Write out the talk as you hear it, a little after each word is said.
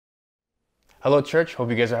Hello, church.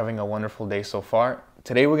 Hope you guys are having a wonderful day so far.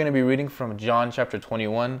 Today we're going to be reading from John chapter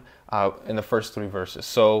 21 in the first 3 verses.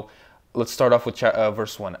 So let's start off with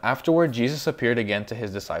verse 1. Afterward, Jesus appeared again to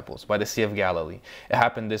his disciples by the Sea of Galilee. It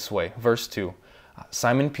happened this way. Verse 2.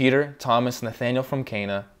 Simon Peter, Thomas, Nathanael from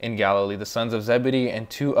Cana in Galilee, the sons of Zebedee, and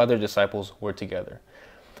 2 other disciples were together.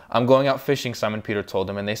 I'm going out fishing, Simon Peter told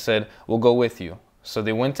them, and they said, we'll go with you. So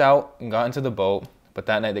they went out and got into the boat, but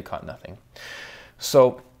that night they caught nothing.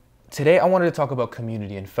 So today I wanted to talk about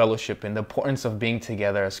community and fellowship and the importance of being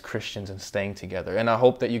together as Christians and staying together. And I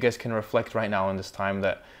hope that you guys can reflect right now in this time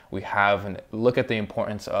that we have and look at the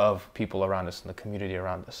importance of people around us and the community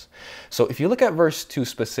around us. So if you look at verse 2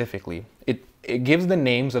 specifically, it gives the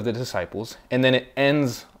names of the disciples and then it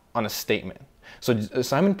ends on a statement. So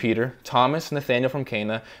Simon Peter, Thomas, Nathanael from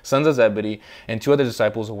Cana, sons of Zebedee, and 2 other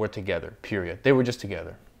disciples were together, period. They were just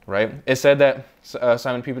together. Right? It said that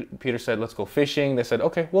Simon Peter said, let's go fishing. They said,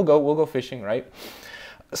 okay, we'll go fishing, right?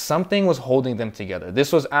 Something was holding them together.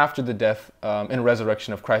 This was after the death and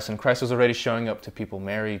resurrection of Christ, and Christ was already showing up to people.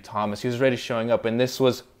 Mary, Thomas, he was already showing up, and this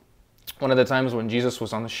was one of the times when Jesus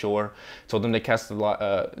was on the shore, told them to cast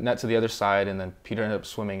the net to the other side, and then Peter ended up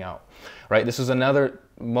swimming out, right? This was another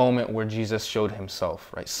moment where Jesus showed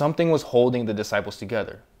himself, right? Something was holding the disciples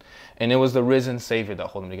together. And it was the risen Savior that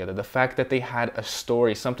held them together. The fact that they had a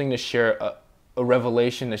story, something to share, a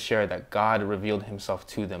revelation to share that God revealed himself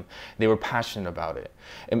to them. They were passionate about it.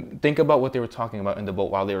 And think about what they were talking about in the boat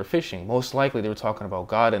while they were fishing. Most likely they were talking about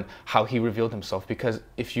God and how he revealed himself. Because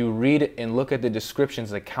if you read it and look at the descriptions,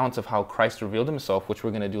 the accounts of how Christ revealed himself, which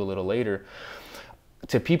we're going to do a little later,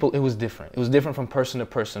 to people, it was different. It was different from person to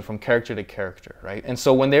person, from character to character, right? And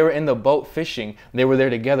so when they were in the boat fishing, they were there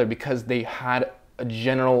together because they had a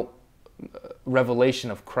general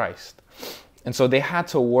revelation of Christ. And so they had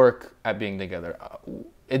to work at being together.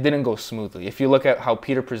 It didn't go smoothly. If you look at how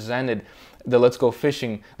Peter presented the let's go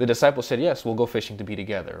fishing, the disciples said, yes, we'll go fishing to be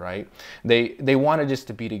together, right? They wanted just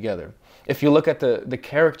to be together. If you look at the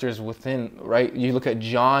characters within, right? You look at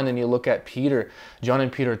John and you look at Peter. John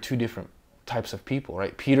and Peter are 2 different types of people,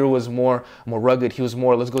 right? Peter was more rugged. He was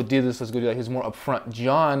more, let's go do this, let's go do that. He was more upfront.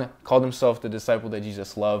 John called himself the disciple that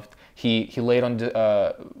Jesus loved. He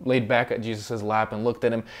laid back at Jesus' lap and looked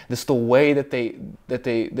at him. This the way that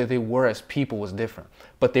they were as people was different,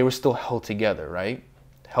 but they were still held together, right?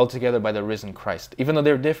 Held together by the risen Christ. Even though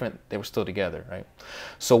they were different, they were still together, right?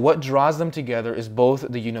 So what draws them together is both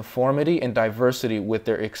the uniformity and diversity with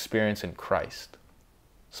their experience in Christ.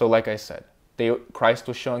 So like I said, Christ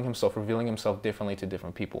was showing himself, revealing himself differently to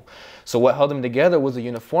different people. So what held them together was the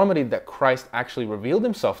uniformity that Christ actually revealed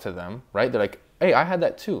himself to them, right? They're like, hey, I had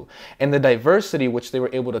that too. And the diversity which they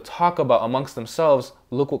were able to talk about amongst themselves,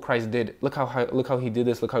 look what Christ did. Look how he did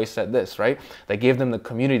this. Look how he said this, right? That gave them the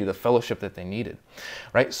community, the fellowship that they needed,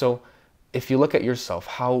 right? So if you look at yourself,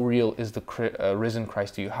 how real is the risen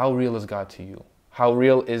Christ to you? How real is God to you? How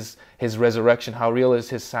real is his resurrection? How real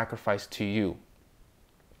is his sacrifice to you?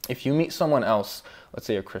 If you meet someone else, let's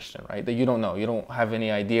say a Christian, right, that you don't know, you don't have any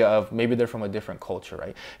idea of, maybe they're from a different culture,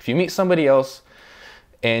 right? If you meet somebody else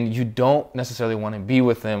and you don't necessarily want to be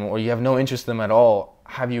with them or you have no interest in them at all,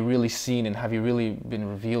 have you really seen and have you really been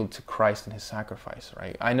revealed to Christ and his sacrifice,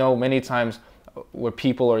 right? I know many times where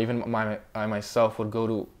people or even I myself would go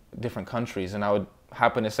to different countries and I would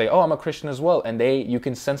happen to say, oh, I'm a Christian as well, and you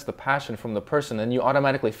can sense the passion from the person and you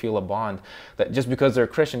automatically feel a bond that just because they're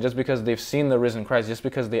Christian, just because they've seen the risen Christ, just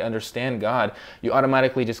because they understand God, you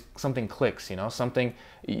automatically just, something clicks, you know,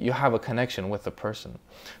 you have a connection with the person.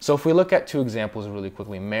 So if we look at 2 examples really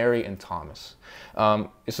quickly, Mary and Thomas.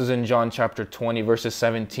 This is in John chapter 20, verses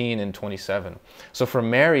 17 and 27. So for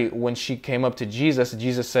Mary, when she came up to Jesus,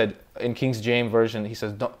 Jesus said, in King James Version, he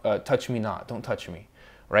says, don't touch me not, don't touch me,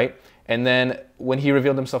 right? And then when he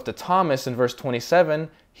revealed himself to Thomas in verse 27,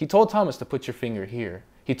 he told Thomas to put your finger here.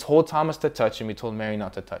 He told Thomas to touch him. He told Mary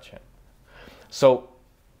not to touch him. So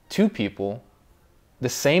 2 people, the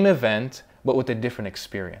same event, but with a different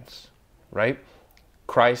experience, right?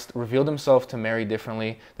 Christ revealed himself to Mary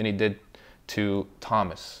differently than he did to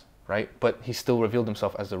Thomas, right? But he still revealed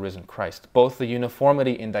himself as the risen Christ. Both the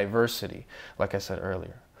uniformity and diversity, like I said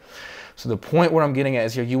earlier. So the point where I'm getting at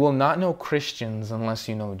is here, you will not know Christians unless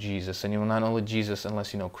you know Jesus, and you will not know Jesus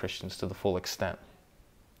unless you know Christians to the full extent.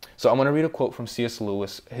 So I'm going to read a quote from C.S.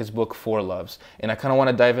 Lewis, his book, 4 Loves, and I kind of want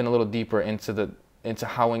to dive in a little deeper into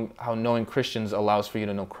how knowing Christians allows for you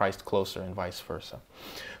to know Christ closer and vice versa.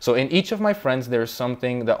 So in each of my friends, there is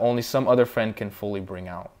something that only some other friend can fully bring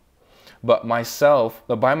out. But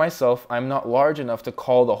by myself, I'm not large enough to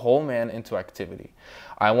call the whole man into activity.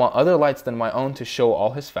 I want other lights than my own to show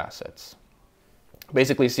all his facets.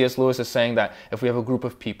 Basically, C.S. Lewis is saying that if we have a group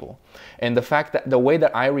of people, and the fact that the way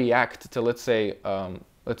that I react to, let's say, I'll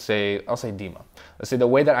say Dima. Let's say the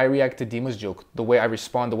way that I react to Dima's joke, the way I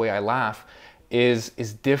respond, the way I laugh, is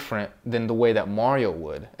different than the way that Mario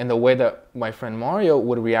would. And the way that my friend Mario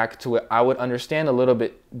would react to it, I would understand a little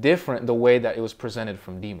bit different the way that it was presented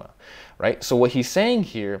from Dima, right? So what he's saying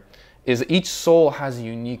here is each soul has a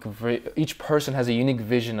unique, each person has a unique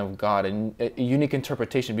vision of God and a unique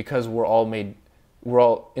interpretation, because we're all in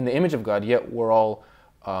the image of God, yet we're all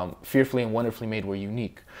fearfully and wonderfully made. We're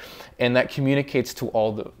unique. And that communicates to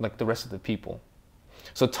all the rest of the people.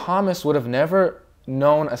 So Thomas would have never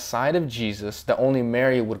known a side of Jesus that only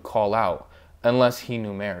Mary would call out unless he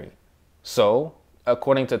knew Mary. So,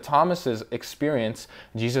 according to Thomas's experience,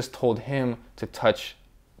 Jesus told him to touch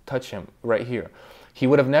him right here. He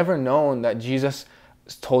would have never known that Jesus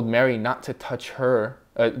told Mary not to touch her,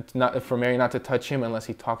 for Mary not to touch him unless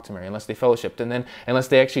he talked to Mary, unless they fellowshipped, and then unless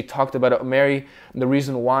they actually talked about it. Mary, the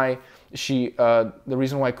reason why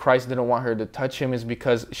Christ didn't want her to touch him is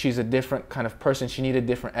because she's a different kind of person. She needed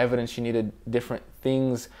different evidence. She needed different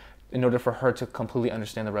things in order for her to completely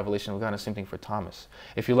understand the revelation of God. And same thing for Thomas.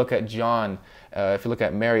 If you look at John, if you look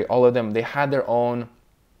at Mary, all of them, they had their own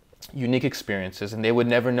unique experiences, and they would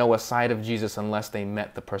never know a side of Jesus unless they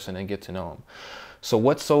met the person and get to know him. So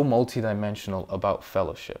what's so multidimensional about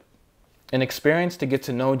fellowship? An experience to get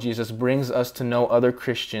to know Jesus brings us to know other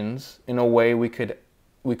Christians in a way we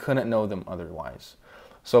couldn't know them otherwise.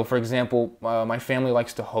 So for example, my family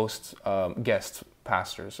likes to host guest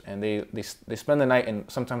pastors, and they spend the night, and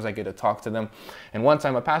sometimes I get to talk to them. And one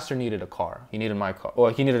time a pastor needed a car. He needed my car.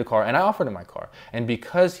 Well, he needed a car, and I offered him my car. And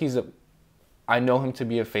because I know him to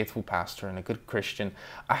be a faithful pastor and a good Christian,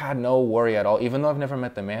 I had no worry at all, even though I've never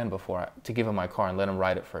met the man before, to give him my car and let him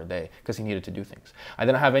ride it for a day because he needed to do things. I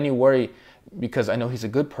didn't have any worry because I know he's a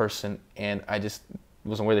good person, and I just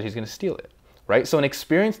wasn't worried that he's going to steal it. Right? So an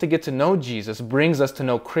experience to get to know Jesus brings us to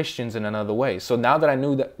know Christians in another way. So now that I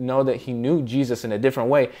know that he knew Jesus in a different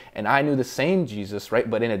way, and I knew the same Jesus, right,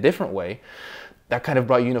 but in a different way, that kind of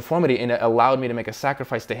brought uniformity, and it allowed me to make a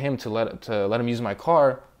sacrifice to him to let him use my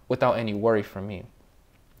car without any worry from me.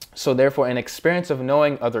 So therefore, an experience of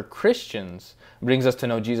knowing other Christians brings us to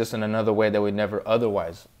know Jesus in another way that we'd never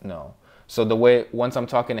otherwise know. So the way, once I'm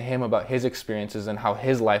talking to him about his experiences and how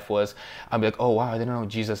his life was, I'll be like, oh wow, I didn't know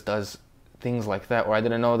Jesus does things like that, or I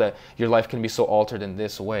didn't know that your life can be so altered in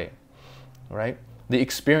this way, right? The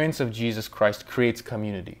experience of Jesus Christ creates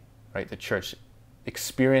community, right? The church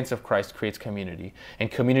experience of Christ creates community, and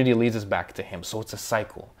community leads us back to him. So it's a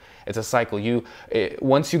cycle. It's a cycle.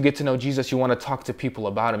 Once you get to know Jesus, you want to talk to people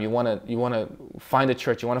about him. You want to find a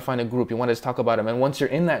church. You want to find a group. You want to talk about him. And once you're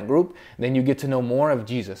in that group, then you get to know more of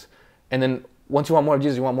Jesus. And then once you want more of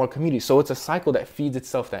Jesus, you want more community. So it's a cycle that feeds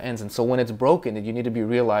itself, that ends. And so when it's broken, then you need to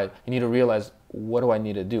realize, what do I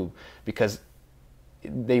need to do? Because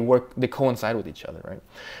they coincide with each other, right?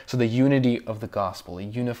 So the unity of the gospel, it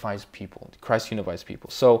unifies people. Christ unifies people.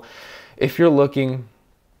 So if you're looking,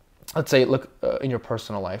 let's say, look in your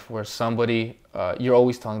personal life where somebody, you're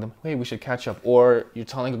always telling them, hey, we should catch up. Or you're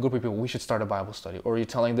telling a group of people, we should start a Bible study. Or you're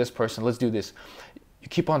telling this person, let's do this. You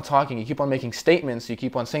keep on talking, you keep on making statements, you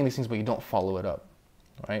keep on saying these things, but you don't follow it up,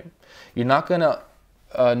 right? You're not going to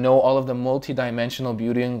know all of the multidimensional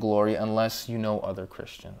beauty and glory unless you know other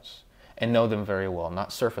Christians and know them very well,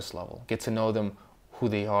 not surface level. Get to know them, who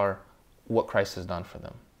they are, what Christ has done for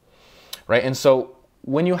them, right? And so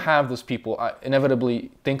when you have those people, inevitably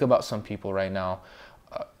think about some people right now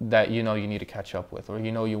that you need to catch up with, or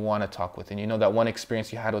you want to talk with, and you know that one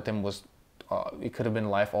experience you had with them was, it could have been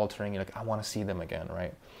life-altering. You're like, I want to see them again,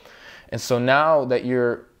 right? And so now that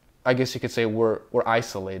I guess you could say we're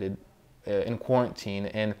isolated in quarantine,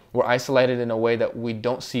 and we're isolated in a way that we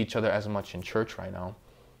don't see each other as much in church right now.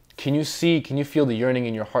 Can you feel the yearning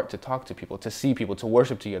in your heart to talk to people, to see people, to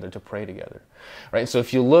worship together, to pray together, right? So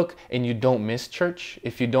if you look and you don't miss church,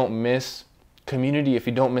 if you don't miss community, if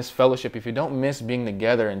you don't miss fellowship, if you don't miss being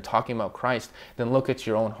together and talking about Christ, then look at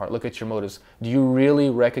your own heart, look at your motives. Do you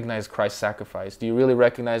really recognize Christ's sacrifice? Do you really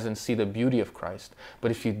recognize and see the beauty of Christ?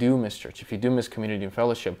 But if you do miss church, if you do miss community and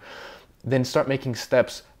fellowship, then start making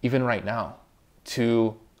steps even right now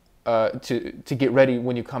to get ready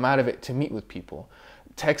when you come out of it, to meet with people,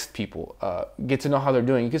 text people, get to know how they're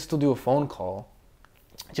doing. You can still do a phone call.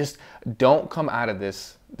 Just don't come out of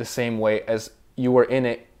this the same way as you were in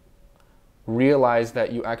it. Realize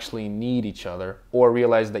that you actually need each other, or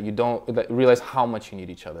realize that you don't, realize how much you need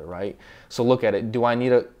each other, right? So look at it. Do I need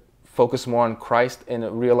to focus more on Christ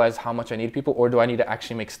and realize how much I need people, or do I need to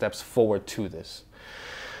actually make steps forward to this?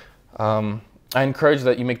 I encourage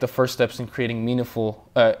that you make the first steps in creating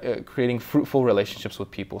creating fruitful relationships with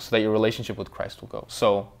people so that your relationship with Christ will go.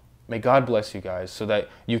 So may God bless you guys so that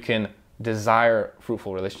you can desire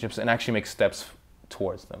fruitful relationships and actually make steps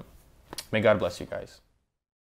towards them. May God bless you guys.